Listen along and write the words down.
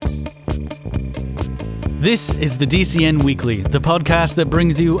This is the DCN Weekly, the podcast that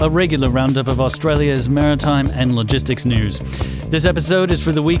brings you a regular roundup of Australia's maritime and logistics news. This episode is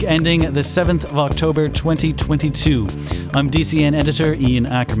for the week ending the 7th of October 2022. I'm DCN editor Ian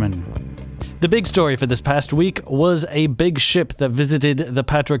Ackerman. The big story for this past week was a big ship that visited the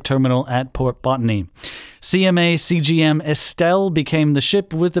Patrick terminal at Port Botany. CMA CGM Estelle became the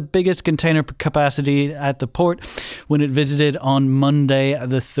ship with the biggest container capacity at the port when it visited on Monday,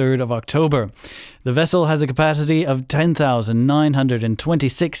 the 3rd of October. The vessel has a capacity of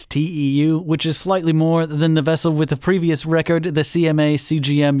 10,926 TEU, which is slightly more than the vessel with the previous record, the CMA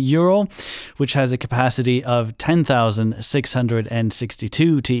CGM Euro, which has a capacity of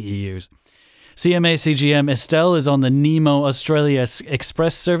 10,662 TEUs. CMA CGM Estelle is on the Nemo Australia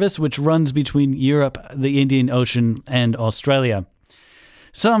Express service, which runs between Europe, the Indian Ocean, and Australia.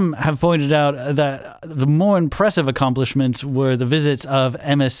 Some have pointed out that the more impressive accomplishments were the visits of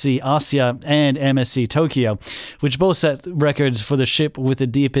MSC Asia and MSC Tokyo, which both set records for the ship with the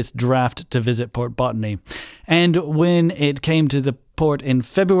deepest draft to visit Port Botany. And when it came to the port in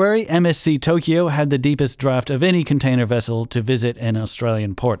February, MSC Tokyo had the deepest draft of any container vessel to visit an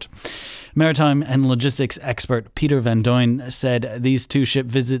Australian port. Maritime and logistics expert Peter Van Duyn said these two ship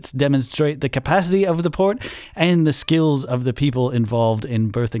visits demonstrate the capacity of the port and the skills of the people involved in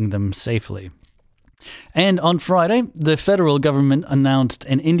berthing them safely. And on Friday, the federal government announced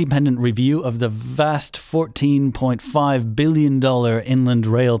an independent review of the vast $14.5 billion inland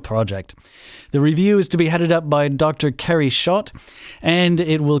rail project. The review is to be headed up by Dr. Kerry Schott, and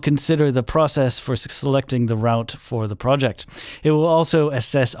it will consider the process for selecting the route for the project. It will also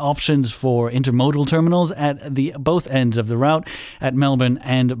assess options for intermodal terminals at both ends of the route at Melbourne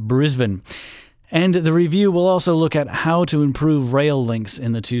and Brisbane. And the review will also look at how to improve rail links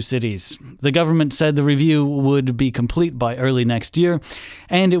in the two cities. The government said the review would be complete by early next year,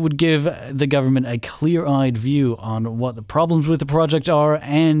 and it would give the government a clear-eyed view on what the problems with the project are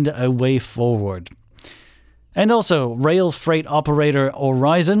and a way forward. And also, rail freight operator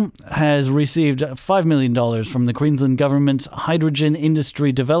Aurizon has received $5 million from the Queensland Government's Hydrogen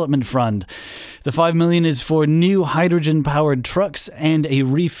Industry Development Fund. The $5 million is for new hydrogen-powered trucks and a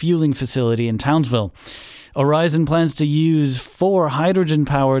refueling facility in Townsville. Aurizon plans to use 4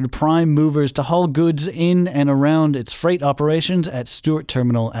 hydrogen-powered prime movers to haul goods in and around its freight operations at Stewart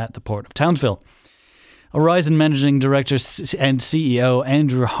Terminal at the Port of Townsville. Aurizon Managing Director and CEO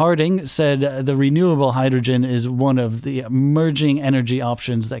Andrew Harding said the renewable hydrogen is one of the emerging energy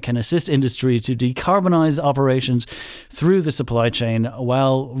options that can assist industry to decarbonize operations through the supply chain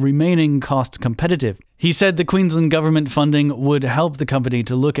while remaining cost competitive. He said the Queensland Government funding would help the company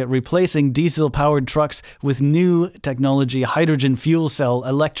to look at replacing diesel-powered trucks with new technology hydrogen fuel cell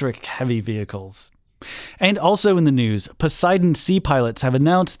electric heavy vehicles. And also in the news, Poseidon Sea Pilots have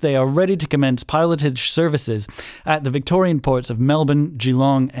announced they are ready to commence pilotage services at the Victorian ports of Melbourne,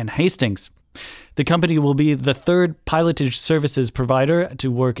 Geelong and Hastings. The company will be the third pilotage services provider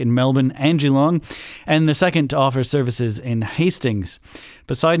to work in Melbourne and Geelong, and the second to offer services in Hastings.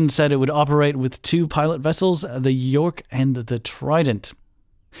 Poseidon said it would operate with 2 pilot vessels, the York and the Trident.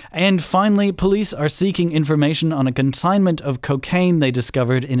 And finally, police are seeking information on a consignment of cocaine they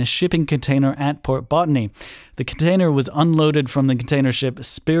discovered in a shipping container at Port Botany. The container was unloaded from the container ship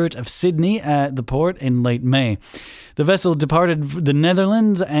Spirit of Sydney at the port in late May. The vessel departed the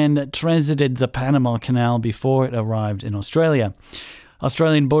Netherlands and transited the Panama Canal before it arrived in Australia.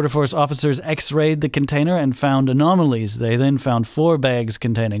 Australian Border Force officers x-rayed the container and found anomalies. They then found 4 bags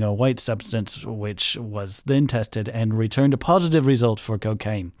containing a white substance, which was then tested and returned a positive result for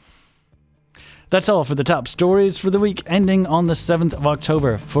cocaine. That's all for the top stories for the week ending on the 7th of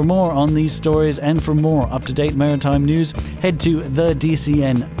October. For more on these stories and for more up-to-date maritime news, head to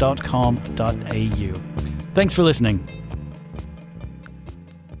thedcn.com.au. Thanks for listening.